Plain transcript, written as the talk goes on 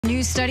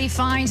New study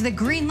finds that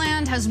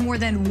Greenland has more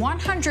than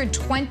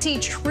 120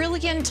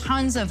 trillion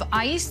tons of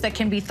ice that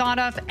can be thought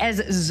of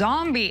as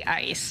zombie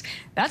ice.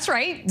 That's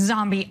right,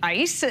 zombie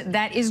ice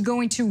that is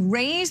going to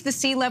raise the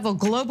sea level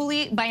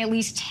globally by at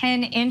least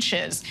 10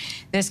 inches.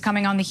 This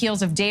coming on the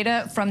heels of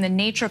data from the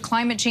Nature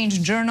Climate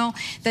Change Journal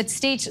that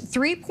states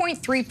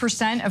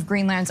 3.3% of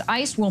Greenland's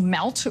ice will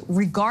melt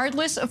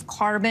regardless of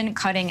carbon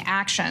cutting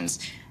actions.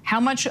 How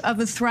much of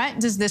a threat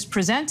does this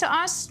present to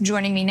us?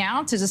 Joining me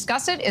now to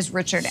discuss it is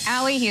Richard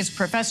Alley. He is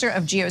professor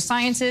of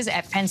geosciences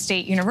at Penn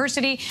State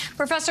University.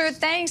 Professor,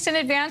 thanks in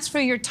advance for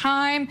your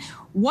time.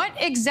 What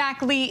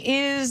exactly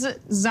is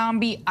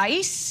zombie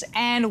ice,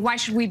 and why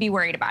should we be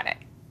worried about it?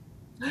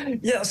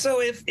 Yeah,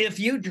 so if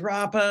you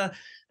drop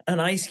an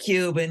ice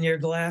cube in your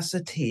glass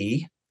of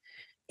tea,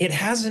 it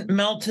hasn't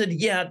melted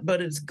yet,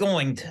 but it's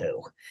going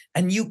to.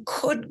 And you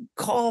could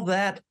call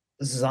that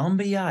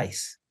zombie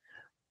ice.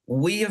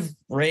 We have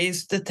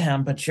raised the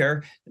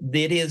temperature.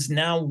 It is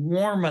now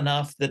warm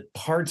enough that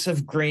parts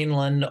of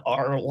Greenland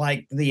are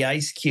like the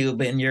ice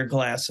cube in your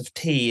glass of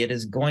tea. It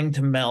is going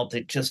to melt.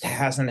 It just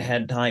hasn't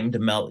had time to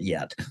melt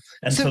yet.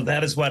 And so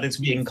that is what is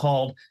being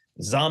called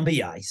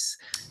zombie ice.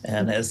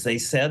 And as they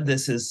said,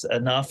 this is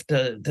enough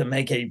to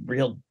make a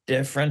real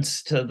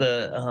difference to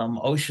the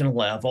ocean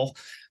level,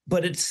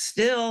 but it's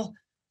still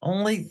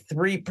only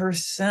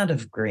 3%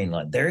 of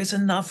Greenland. There is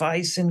enough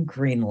ice in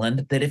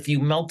Greenland that if you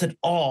melt it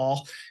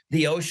all,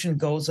 the ocean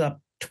goes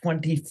up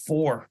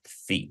 24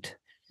 feet.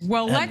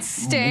 Well, let's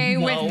stay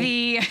with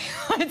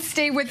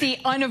the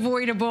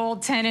unavoidable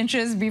 10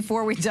 inches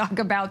before we talk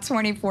about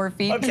 24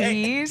 feet,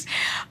 please.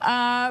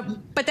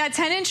 But that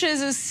 10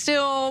 inches is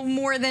still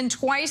more than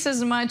twice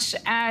as much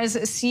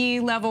as sea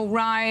level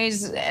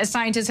rise, as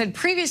scientists had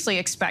previously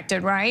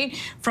expected, right,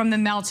 from the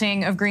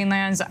melting of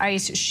Greenland's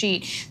ice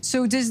sheet.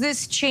 So does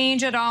this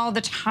change at all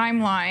the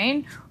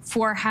timeline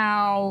for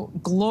how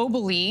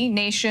globally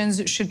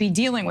nations should be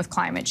dealing with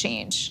climate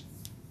change?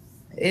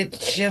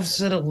 It shifts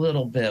it a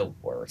little bit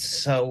worse.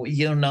 So,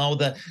 you know,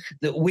 that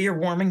we are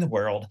warming the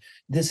world.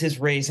 This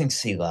is raising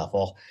sea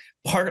level,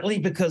 partly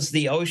because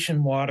the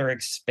ocean water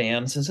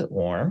expands as it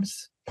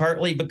warms,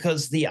 partly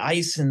because the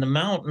ice in the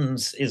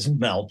mountains is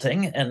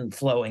melting and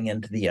flowing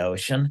into the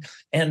ocean,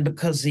 and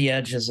because the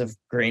edges of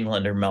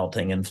Greenland are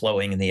melting and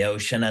flowing in the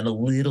ocean, and a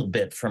little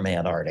bit from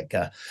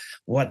Antarctica.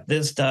 What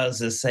this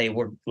does is say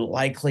we're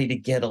likely to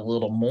get a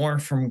little more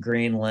from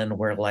Greenland.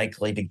 We're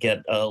likely to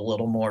get a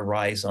little more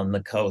rise on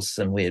the coast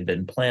than we had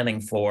been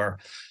planning for.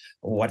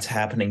 What's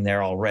happening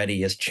there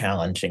already is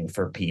challenging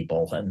for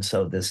people, and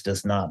so this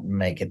does not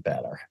make it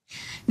better.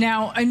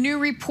 Now, a new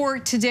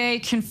report today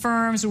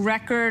confirms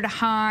record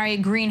high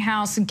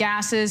greenhouse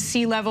gases,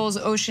 sea levels,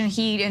 ocean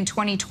heat in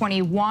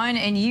 2021,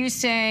 and you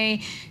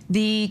say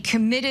the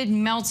committed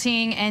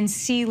melting and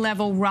sea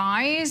level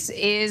rise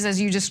is, as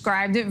you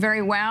described it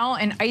very well,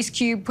 an ice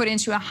cube put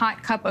into a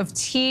hot cup of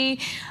tea.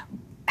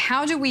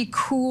 How do we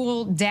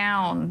cool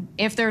down,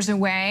 if there's a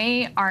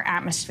way, our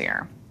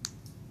atmosphere?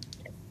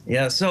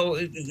 Yeah, so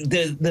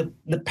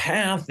the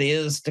path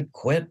is to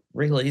quit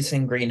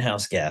releasing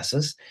greenhouse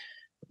gases,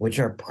 which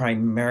are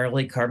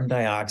primarily carbon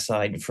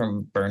dioxide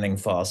from burning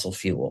fossil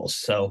fuels.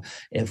 So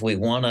if we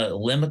want to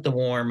limit the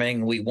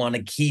warming, we want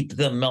to keep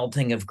the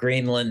melting of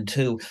Greenland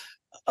to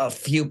a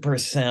few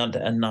percent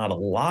and not a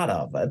lot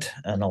of it,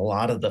 and a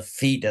lot of the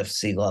feet of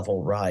sea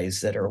level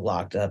rise that are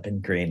locked up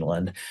in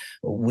Greenland,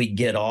 we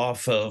get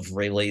off of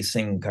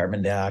releasing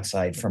carbon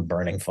dioxide from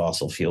burning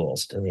fossil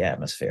fuels to the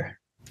atmosphere.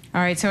 All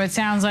right, so it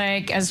sounds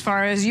like, as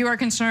far as you are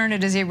concerned,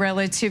 it is a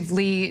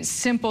relatively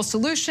simple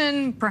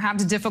solution,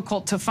 perhaps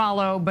difficult to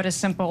follow, but a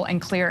simple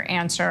and clear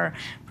answer.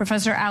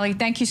 Professor Alley,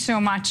 thank you so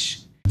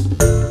much.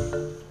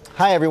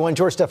 Hi, everyone.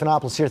 George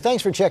Stephanopoulos here.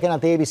 Thanks for checking out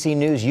the ABC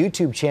News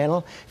YouTube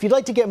channel. If you'd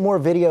like to get more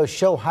videos,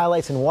 show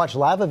highlights, and watch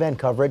live event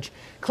coverage,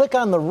 click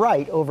on the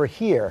right over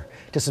here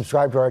to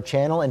subscribe to our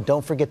channel, and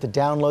don't forget to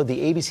download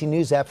the ABC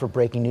News app for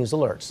breaking news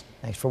alerts.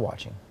 Thanks for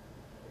watching.